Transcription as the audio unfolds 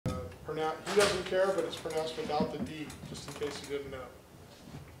He doesn't care, but it's pronounced without the D, just in case you didn't know.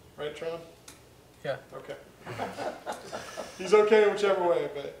 Right, Trond? Yeah. Okay. He's okay whichever way,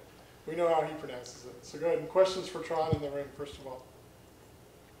 but we know how he pronounces it. So go ahead. And questions for Trond in the room, first of all.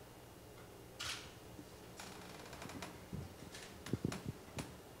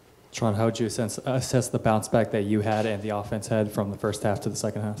 Trond, how would you assess the bounce back that you had and the offense had from the first half to the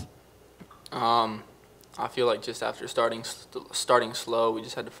second half? I feel like just after starting slow, we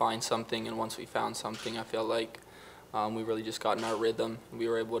just had to find something, and once we found something, I feel like we really just got in our rhythm. We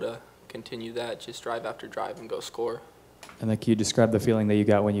were able to continue that, just drive after drive and go score. And then can you describe the feeling that you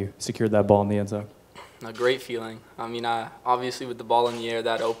got when you secured that ball in the end zone? A great feeling. I mean, obviously with the ball in the air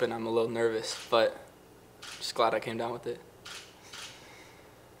that open, I'm a little nervous, but just glad I came down with it.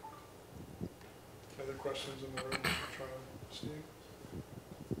 Other questions in the room? Steve?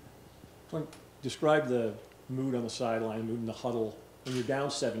 Describe the mood on the sideline, mood in the huddle. When you're down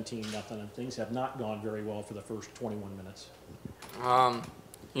 17-0 and things have not gone very well for the first 21 minutes.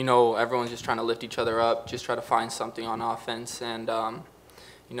 You know, everyone's just trying to lift each other up, just try to find something on offense, and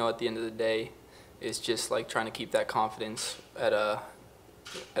you know, at the end of the day, it's just like trying to keep that confidence at a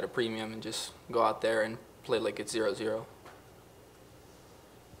premium and just go out there and play like it's 0-0.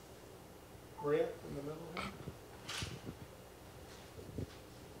 Maria, in the middle here.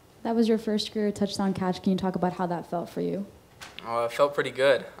 That was your first career touchdown catch. Can you talk about how that felt for you? It felt pretty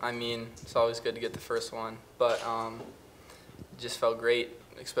good. I mean, it's always good to get the first one, but it just felt great,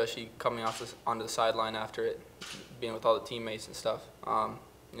 especially coming onto the sideline after it, being with all the teammates and stuff.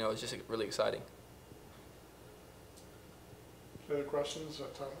 You know, it was just really exciting. Other questions,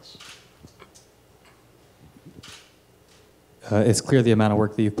 Thomas? It's clear the amount of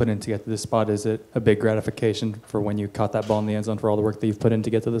work that you've put in to get to this spot. Is it a big gratification for when you caught that ball in the end zone for all the work that you've put in to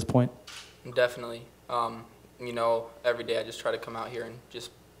get to this point? Definitely. You know, every day I just try to come out here and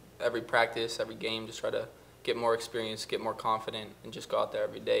just every practice, every game, just try to get more experience, get more confident, and just go out there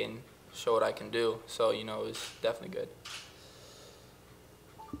every day and show what I can do. So, you know, it was definitely good.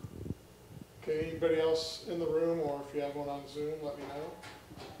 Okay, anybody else in the room, or if you have one on Zoom, let me know.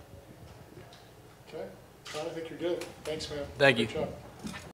 Okay, I think you're good. Thanks, man. Thank you. Good job.